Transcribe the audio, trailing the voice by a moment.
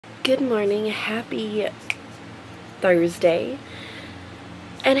Good morning, happy Thursday,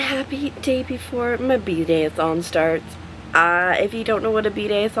 and happy day before my B-Day-a-thon starts. If you don't know what a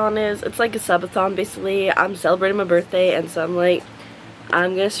B-Day-a-thon is, it's like a subathon basically. I'm celebrating my birthday, and so I'm like,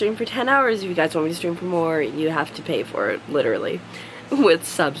 I'm gonna stream for 10 hours. If you guys want me to stream for more, you have to pay for it, literally, with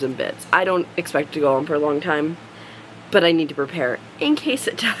subs and bits. I don't expect it to go on for a long time, but I need to prepare in case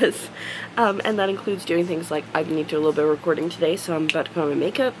it does. And that includes doing things like I need to do a little bit of recording today, so I'm about to put on my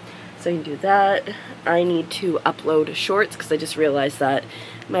makeup, so I can do that. I need to upload shorts because I just realized that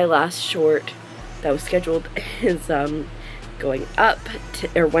my last short that was scheduled is going up,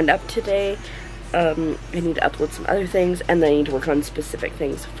 or went up today. I need to upload some other things, and then I need to work on specific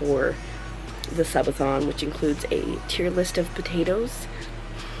things for the subathon, which includes a tier list of potatoes,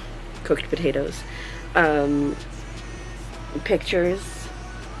 cooked potatoes, pictures,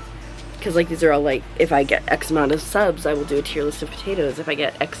 because like these are all like, if I get X amount of subs, I will do a tier list of potatoes. If I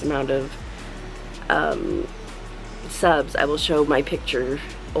get X amount of subs, I will show my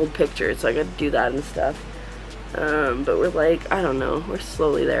old pictures, so I gotta do that and stuff. But we're like, I don't know, we're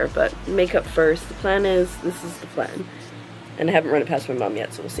slowly there, but makeup first. The plan is, this is the plan, and I haven't run it past my mom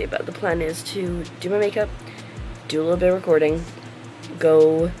yet, so we'll see, but the plan is to do my makeup, do a little bit of recording,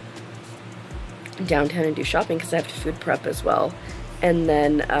 go downtown and do shopping because I have to food prep as well, and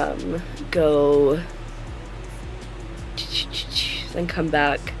then go then come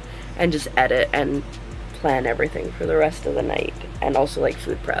back and just edit and plan everything for the rest of the night, and also like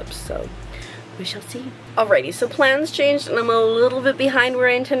food preps, so we shall see. Alrighty, so plans changed and I'm a little bit behind where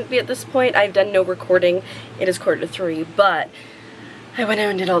I intend to be at this point. I've done no recording. It is 2:45, but I went out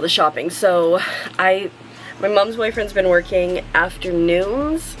and did all the shopping. So my mom's boyfriend's been working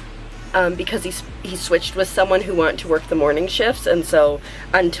afternoons because he switched with someone who wanted to work the morning shifts, and so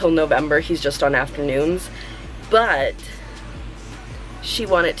until November he's just on afternoons. But she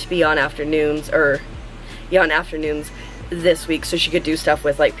wanted to be on afternoons, on afternoons this week, so she could do stuff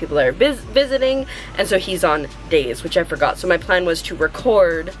with like people that are visiting, and so he's on days, which I forgot. So my plan was to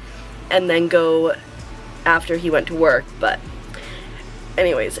record and then go after he went to work, but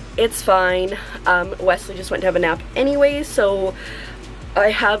anyways, it's fine. Wesley just went to have a nap anyway, so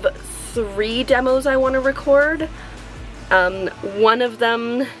I have 3 demos I want to record. One of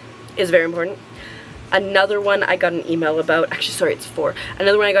them is very important. Another one I got an email about, actually sorry, it's 4.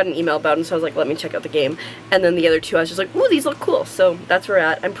 Another one I got an email about, and so I was like, let me check out the game. And then the other 2 I was just like, ooh, these look cool. So that's where we're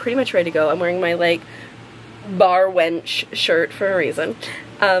at. I'm pretty much ready to go. I'm wearing my like bar wench shirt for a reason.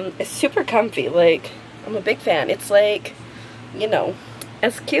 It's super comfy, like I'm a big fan. It's like, you know,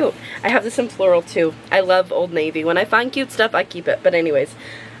 it's cute. I have this in floral too. I love Old Navy. When I find cute stuff, I keep it. But anyways,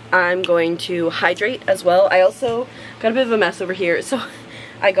 I'm going to hydrate as well. I also got a bit of a mess over here. So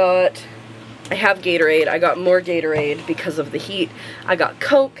I have Gatorade. I got more Gatorade because of the heat. I got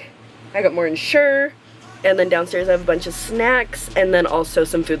Coke. I got more Ensure. And then downstairs I have a bunch of snacks, and then also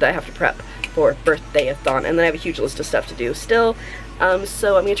some food that I have to prep for birthday-a-thon. And then I have a huge list of stuff to do still.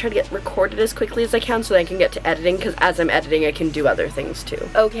 So I'm going to try to get recorded as quickly as I can so that I can get to editing, because as I'm editing I can do other things too.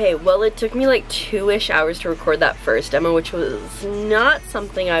 Okay, well it took me like 2-ish hours to record that first demo, which was not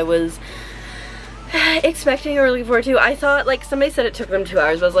something I was expecting or looking forward to. I thought, like, somebody said it took them 2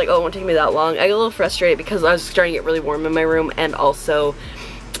 hours, but I was like, oh, it won't take me that long. I got a little frustrated because I was starting to get really warm in my room, and also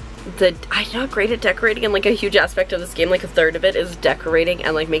I'm not great at decorating, and like a huge aspect of this game, like a third of it is decorating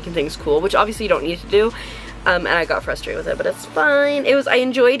and like making things cool, which obviously you don't need to do. And I got frustrated with it, but it's fine. I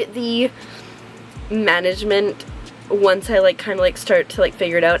enjoyed the management once I like kind of like start to like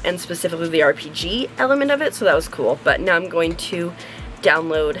figure it out, and specifically the RPG element of it, so that was cool. But now I'm going to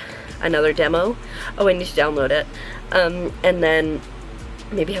download another demo. Oh, I need to download it. And then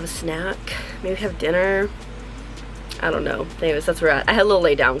maybe have a snack, maybe have dinner. I don't know. Anyways, that's where we're at. I had a little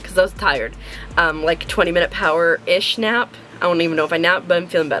lay down because I was tired. Like 20-minute power-ish nap. I don't even know if I napped, but I'm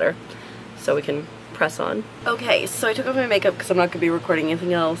feeling better. So we can press on. Okay, so I took off my makeup because I'm not going to be recording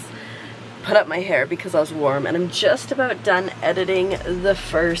anything else. Put up my hair because I was warm, and I'm just about done editing the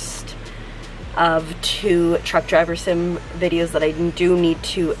first of 2 truck driver sim videos that I do need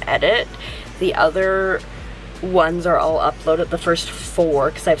to edit. The other ones are all uploaded, the first 4,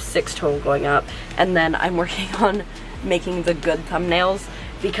 because I have 6 total going up, and then I'm working on making the good thumbnails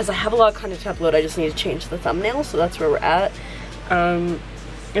because I have a lot of content to upload. I just need to change the thumbnail, so that's where we're at.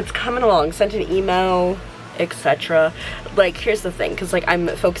 It's coming along. Sent an email, etc. Like, here's the thing, because like I'm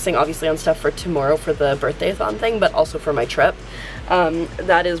focusing obviously on stuff for tomorrow for the birthday-a-thon thing, but also for my trip.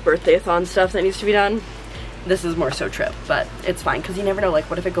 That is birthday-a-thon stuff that needs to be done. This is more so trip, but it's fine because you never know, like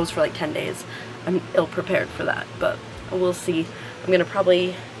what if it goes for like 10 days? I'm ill-prepared for that, but we'll see. I'm gonna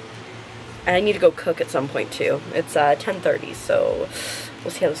probably I need to go cook at some point too. It's 10:30, so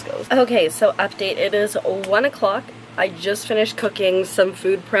we'll see how this goes. Okay, so update, it is 1 o'clock. I just finished cooking some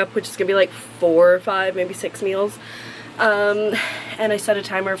food prep, which is gonna be like 4 or 5, maybe 6 meals. And I set a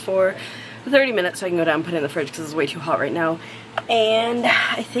timer for 30 minutes so I can go down and put it in the fridge because it's way too hot right now. And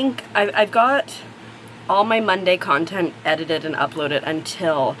I think I've got all my Monday content edited and uploaded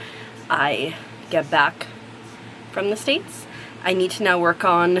until I get back from the States. I need to now work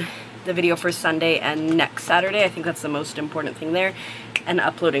on the video for Sunday and next Saturday. I think that's the most important thing there. And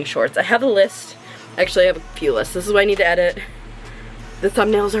uploading shorts. I have a list. Actually, I have a few lists. This is what I need to edit. The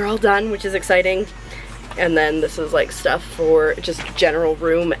thumbnails are all done, which is exciting. And then this is like stuff for just general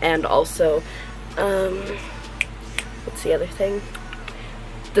room and also, what's the other thing?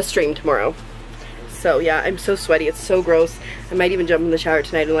 The stream tomorrow. So yeah, I'm so sweaty, it's so gross. I might even jump in the shower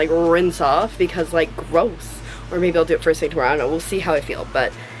tonight and like rinse off because like gross. Or maybe I'll do it first thing tomorrow, I don't know, we'll see how I feel.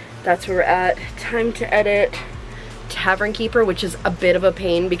 But that's where we're at. Time to edit Tavern Keeper, which is a bit of a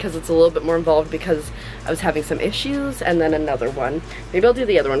pain because it's a little bit more involved because I was having some issues, and then another one. Maybe I'll do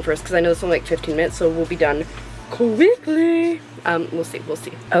the other one first because I know it's only like 15 minutes, so we'll be done quickly. We'll see, we'll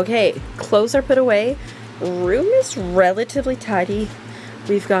see. Okay, clothes are put away. Room is relatively tidy.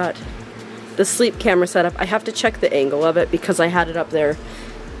 We've got the sleep camera set up. I have to check the angle of it because I had it up there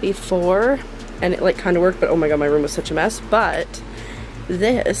before and it like kind of worked, but oh my god, my room was such a mess. But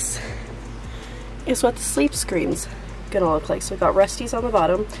this is what the sleep screen's gonna look like. So we've got Rusty's on the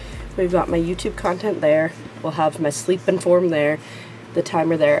bottom, we've got my YouTube content there, we'll have my sleep inform there, the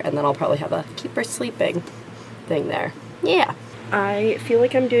timer there, and then I'll probably have a keep her sleeping thing there. Yeah. I feel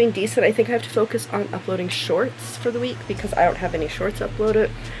like I'm doing decent. I think I have to focus on uploading shorts for the week because I don't have any shorts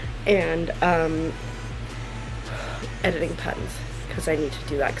uploaded, and editing puns because I need to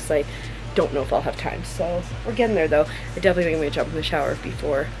do that because I don't know if I'll have time. So we're getting there though. I definitely think I'm gonna jump in the shower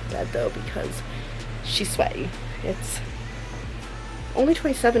before bed though because she's sweaty. It's only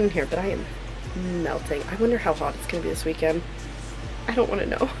 27 in here, but I am melting. I wonder how hot it's gonna be this weekend. I don't want to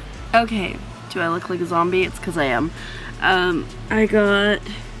know. Okay, do I look like a zombie? It's because I am. I got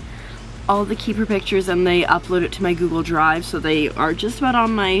all the keeper pictures and they upload it to my Google Drive, so they are just about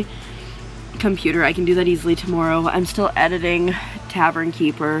on my computer. I can do that easily tomorrow. I'm still editing Tavern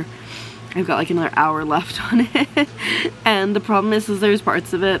Keeper. I've got like another hour left on it. And the problem is there's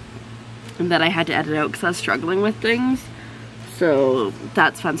parts of it that I had to edit out because I was struggling with things. So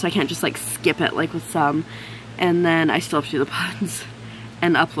that's fun. So I can't just like skip it like with some. And then I still have to do the puns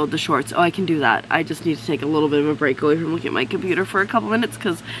and upload the shorts. Oh, I can do that. I just need to take a little bit of a break away from looking at my computer for a couple minutes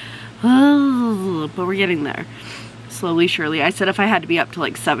because, but we're getting there. Slowly, surely. I said if I had to be up to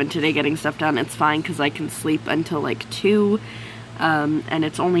like 7 today getting stuff done, it's fine because I can sleep until like 2. And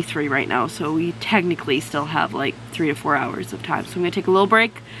it's only 3 right now, so we technically still have like 3 to 4 hours of time. So I'm gonna take a little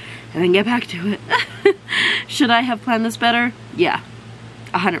break and then get back to it. Should I have planned this better? Yeah,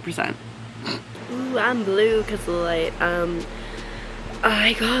 100%. Ooh, I'm blue because of the light.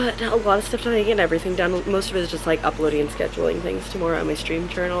 I got a lot of stuff done. I get everything done. Most of it is just like uploading and scheduling things tomorrow on my stream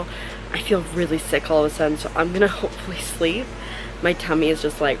journal. I feel really sick all of a sudden, so I'm gonna hopefully sleep. My tummy is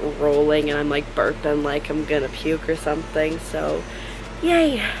just like rolling and I'm like burping like I'm gonna puke or something, so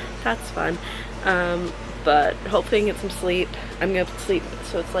yay, that's fun. But hopefully I can get some sleep. I'm gonna sleep,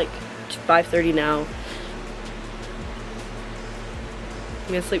 so it's like 5:30 now. I'm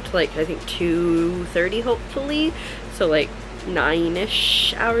gonna sleep till like I think 2:30 hopefully, so like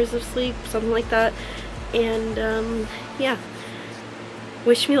 9-ish hours of sleep, something like that. And yeah,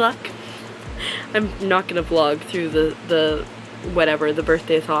 wish me luck. I'm not gonna vlog through the whatever, the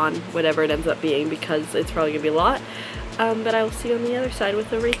birthday-a-thon, whatever it ends up being, because it's probably gonna be a lot. But I will see you on the other side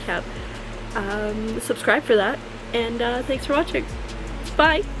with a recap. Subscribe for that, and thanks for watching.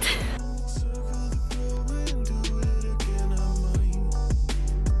 Bye!